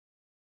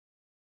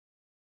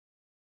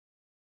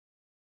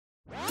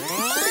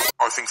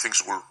think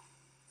things will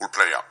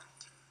play out.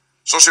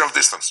 Social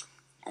distancing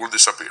will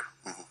disappear.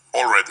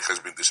 Already has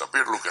been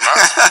disappeared. Look at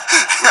us.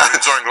 We are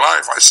enjoying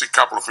life. I see a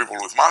couple of people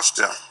with masks.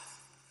 Yeah.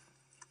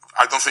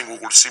 I don't think we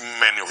will see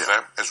many of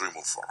them as we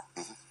move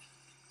forward.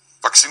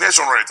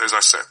 Vaccination rate, as I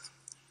said,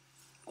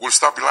 will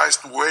stabilize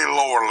to way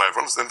lower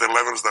levels than the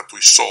levels that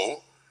we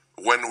saw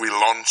when we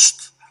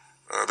launched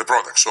the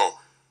product. So,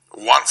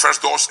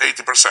 first dose,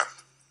 80%.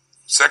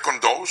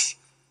 Second dose,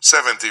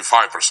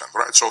 75%,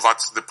 right? So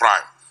that's the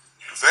prime.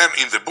 Then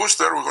in the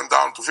booster, we went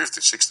down to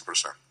 50,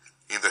 60%.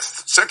 In the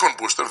second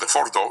booster, the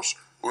fourth dose,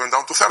 we went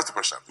down to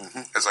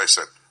 30%, as I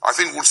said. I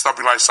think we'll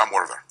stabilize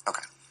somewhere there.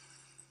 Okay.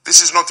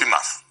 This is not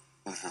enough.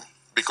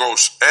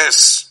 Because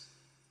as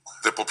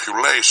the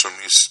population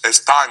as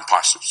time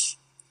passes,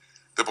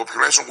 the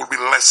population will be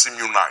less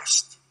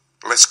immunized,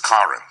 less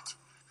current.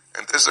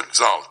 And as a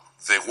result,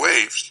 the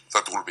waves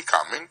that will be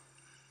coming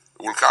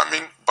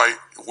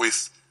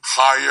with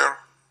higher,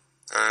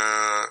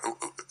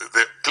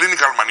 the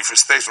clinical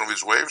manifestation of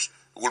these waves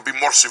will be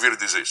more severe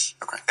disease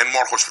and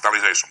more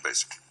hospitalization,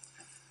 basically.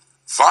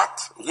 That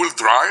will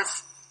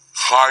drive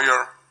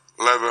higher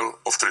level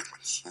of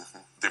treatments,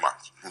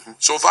 demands.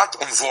 So that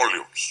on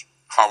volumes,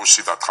 how we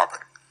see that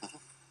happening.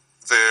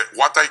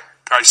 What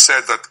I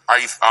said that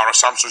our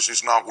assumptions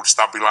is now will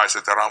stabilize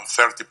at around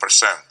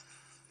 30%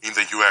 in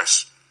the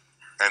US,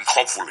 and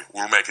hopefully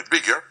we'll make it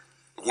bigger,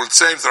 will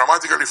change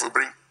dramatically if we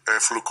bring a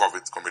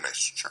flu-COVID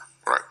combination. Sure.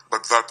 Right?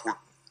 But that will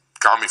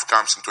come if it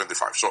comes in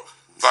 25. So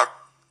that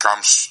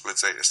comes,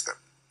 let's say, a step.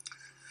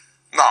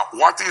 Now,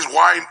 why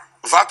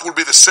that will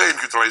be the same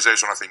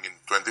utilization, I think, in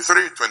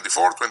 23,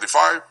 24,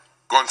 25,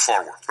 going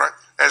forward, right?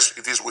 As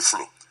it is with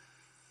flu.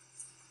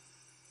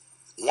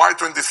 Why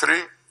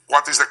 23?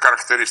 What is the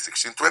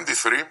characteristics? In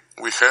 23,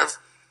 we have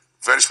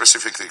very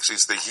specific things.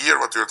 It's the year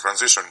that we are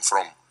transitioning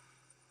from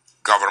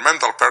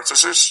governmental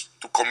purchases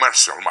to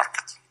commercial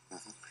market.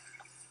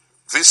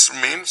 This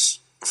means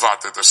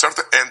that at a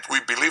certain end, we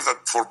believe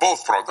that for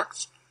both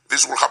products,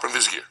 this will happen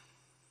this year.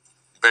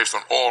 Based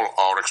on all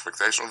our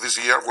expectations, this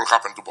year will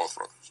happen to both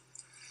products.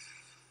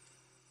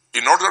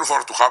 In order for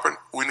it to happen,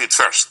 we need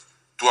first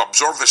to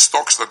absorb the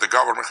stocks that the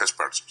government has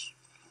purchased.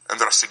 And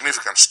there are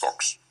significant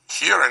stocks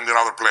here and in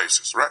other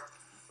places, right?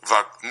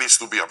 That needs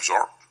to be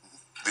absorbed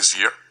this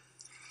year.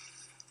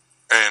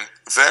 And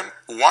then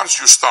once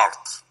you start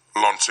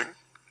launching,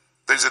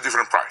 there's a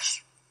different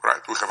price,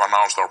 right? We have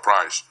announced our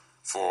price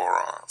for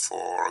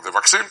the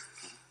vaccine.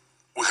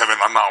 We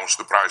haven't announced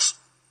the price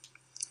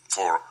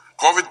for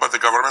COVID, but the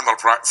governmental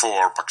price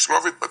for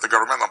Paxlovid, but the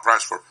governmental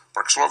price for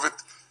Paxlovid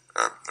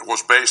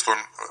was based on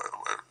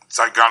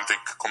gigantic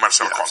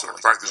commercial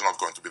contract, right? It's not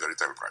going to be the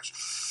retail price.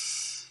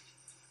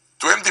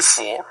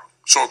 24,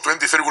 so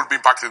 23 will be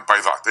impacted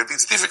by that. And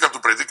it's difficult to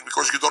predict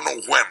because you don't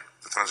know when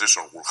the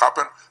transition will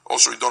happen.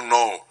 Also, you don't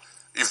know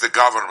if the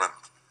government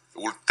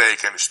will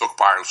take any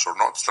stockpiles or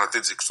not,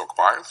 strategic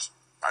stockpiles.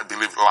 I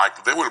believe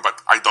they will,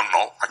 but I don't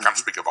know. I can't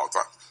speak about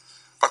that.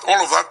 But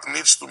all of that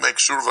needs to make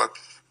sure that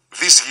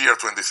this year,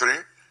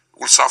 23,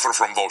 will suffer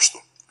from those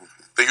two.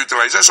 The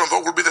utilization,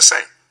 though, will be the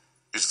same.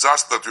 It's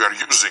just that we are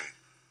using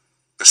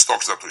the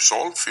stocks that we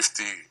sold,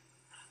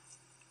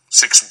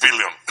 $56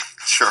 billion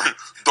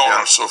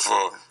dollars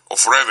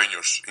of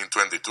revenues in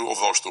 22 of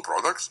those two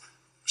products,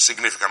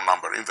 significant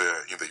number in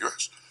the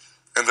US.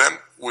 And then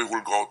we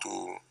will go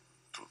to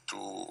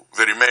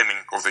the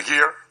remaining of the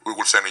year, we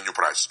will send a new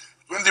price.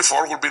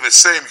 24 will be the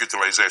same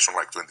utilization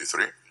like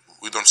 23.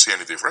 We don't see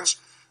any difference,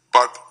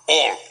 but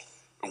all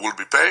will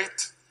be paid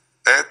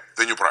at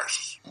the new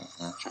prices.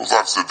 So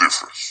that's the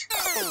difference.